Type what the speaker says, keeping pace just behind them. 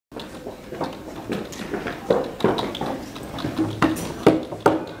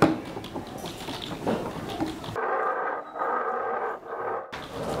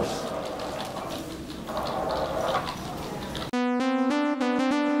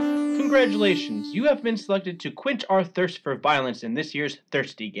Congratulations, you have been selected to quench our thirst for violence in this year's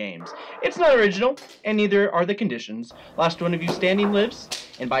Thirsty Games. It's not original, and neither are the conditions. Last one of you standing lives,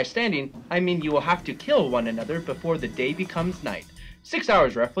 and by standing, I mean you will have to kill one another before the day becomes night. 6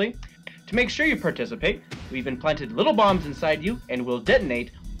 hours roughly. To make sure you participate, we've implanted little bombs inside you and will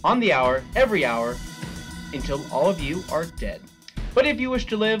detonate on the hour, every hour, until all of you are dead. But if you wish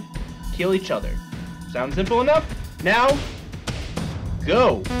to live, kill each other. Sound simple enough? Now,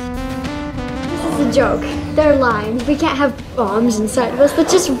 go! This is a joke. They're lying. We can't have bombs inside of us.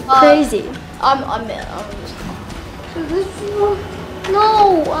 That's just crazy.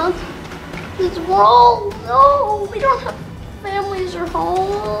 It's wrong. No, we don't have families or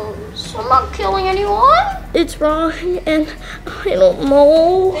homes. I'm not killing anyone. It's wrong, and I don't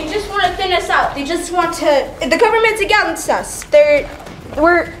know. They just want to thin us out. They just want to. The government's against us.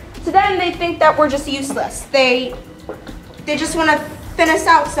 To them, they think that we're just useless. They just want to thin us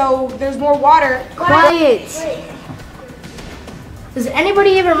out so there's more water. Quiet. Does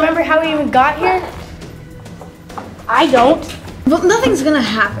anybody even remember how we even got here? I don't. Well, nothing's gonna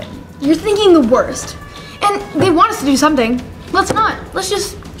happen. You're thinking the worst. And they want us to do something. Let's not. Let's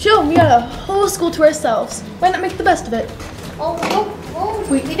just chill. We got a whole school to ourselves. Why not make the best of it? Well,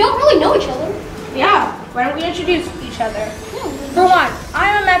 we don't really know each other. Yeah. Why don't we introduce each other? For one,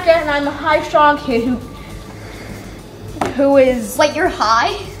 I'm a Mecca and I'm a high-strung kid who is. Wait, you're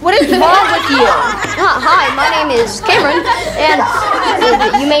high? What is wrong with you? Hi, my name is Cameron, and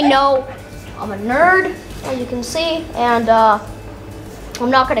you may know I'm a nerd, as you can see, and I'm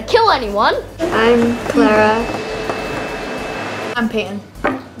not gonna kill anyone. I'm Clara. I'm Peyton.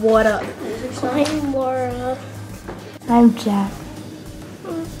 What up? I'm Laura. I'm Jack.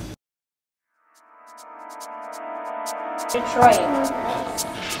 Detroit.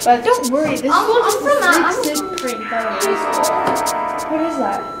 But Don't worry, this is I'm from prank by the high school. What is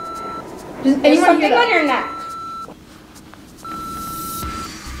that? Does there's anyone something hear on that? your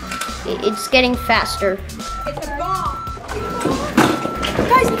neck. It's getting faster. It's a bomb.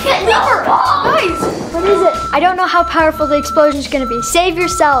 Guys, can't leave her! Guys! What is it? I don't know how powerful the explosion's gonna be. Save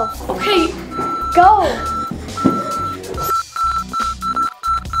yourself. Okay, go!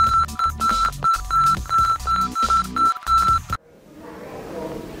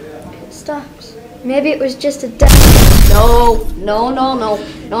 It stops. Maybe it was just a death. No.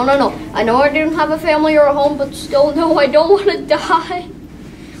 I know I didn't have a family or a home, but still, no, I don't want to die.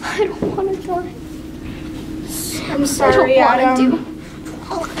 I don't want to die. I'm sorry, I don't Adam.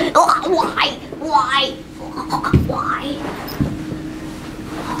 want to do. Why?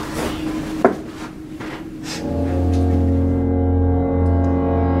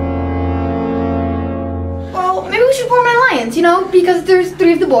 Well, maybe we should form an alliance, because there's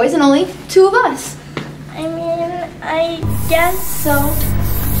 3 of the boys and only 2 of us. I mean, I guess so.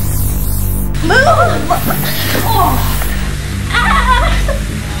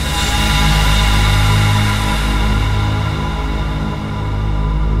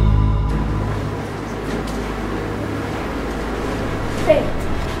 Hey.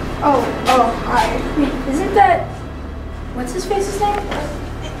 Oh, hi. Isn't that... What's his face's name?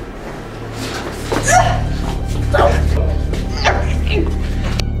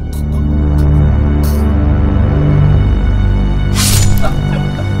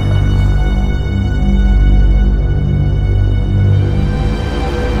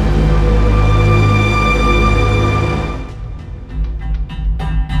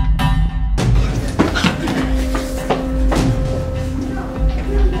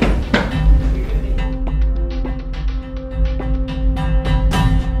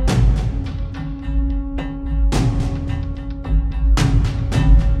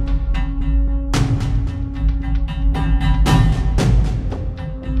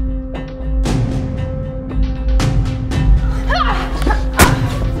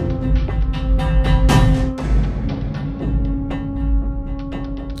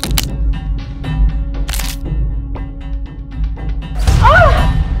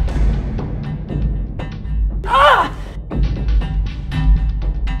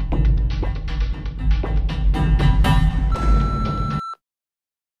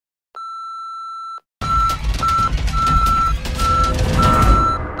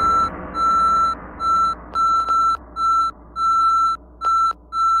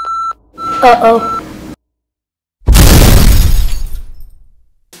 Uh-oh.